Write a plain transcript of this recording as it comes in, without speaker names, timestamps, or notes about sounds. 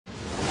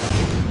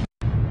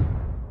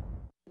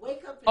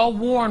A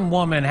Warren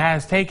woman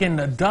has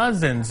taken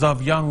dozens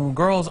of young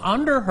girls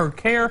under her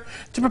care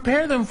to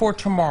prepare them for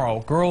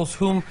tomorrow, girls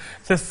whom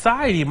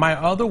society might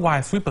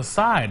otherwise sweep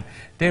aside.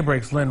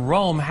 Daybreak's Lynn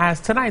Rome has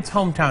tonight's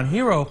hometown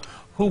hero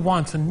who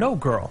wants no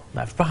girl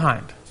left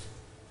behind.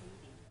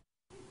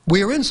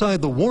 We are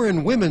inside the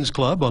Warren Women's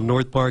Club on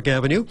North Park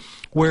Avenue,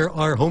 where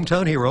our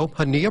hometown hero,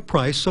 Hania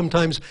Price,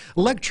 sometimes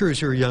lectures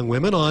her young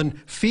women on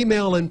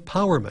female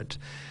empowerment.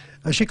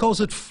 She calls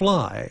it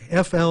FLY,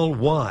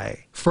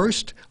 F-L-Y,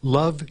 First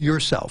Love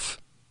Yourself.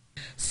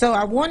 So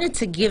I wanted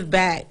to give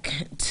back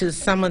to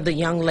some of the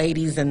young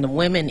ladies and the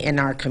women in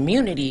our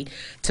community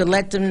to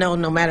let them know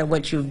no matter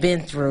what you've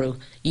been through,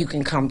 you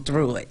can come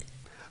through it.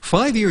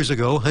 5 years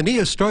ago,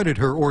 Hania started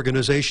her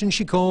organization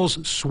she calls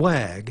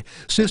SWAG,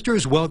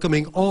 Sisters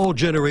Welcoming All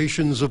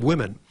Generations of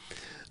Women.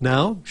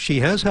 Now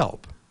she has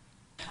help.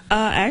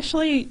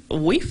 Actually,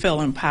 we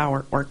feel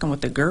empowered working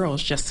with the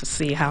girls just to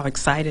see how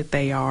excited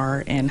they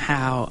are and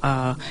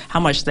how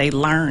much they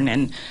learn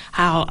and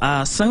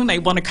how soon they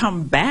want to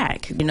come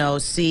back. You know,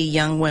 see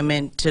young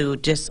women to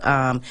just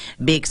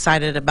be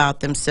excited about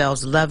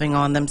themselves, loving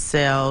on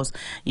themselves.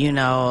 You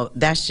know,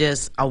 that's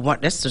just a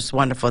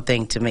wonderful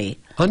thing to me.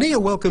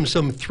 Hania welcomes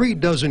some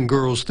 36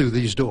 girls through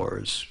these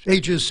doors,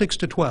 ages 6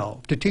 to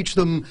 12, to teach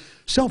them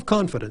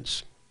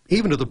self-confidence,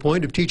 even to the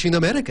point of teaching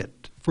them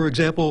etiquette. For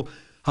example,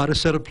 how to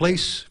set a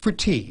place for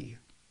tea.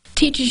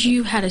 Teaches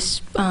you how to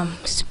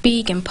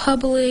speak in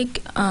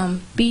public,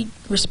 be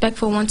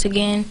respectful once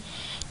again,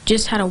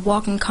 just how to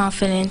walk in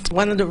confidence.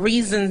 One of the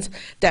reasons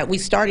that we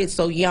started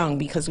so young,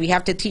 because we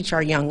have to teach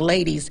our young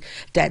ladies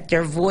that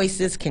their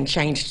voices can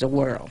change the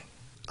world.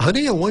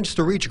 Hania wants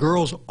to reach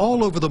girls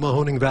all over the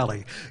Mahoning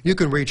Valley. You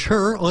can reach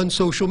her on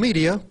social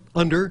media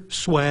under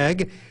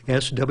SWAG,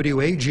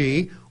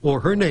 S-W-A-G, or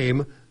her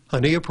name,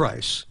 Hania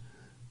Price,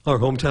 our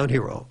hometown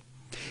hero.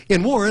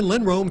 In Warren,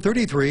 Lynn Rome,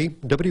 33,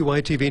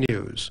 WITV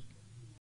News.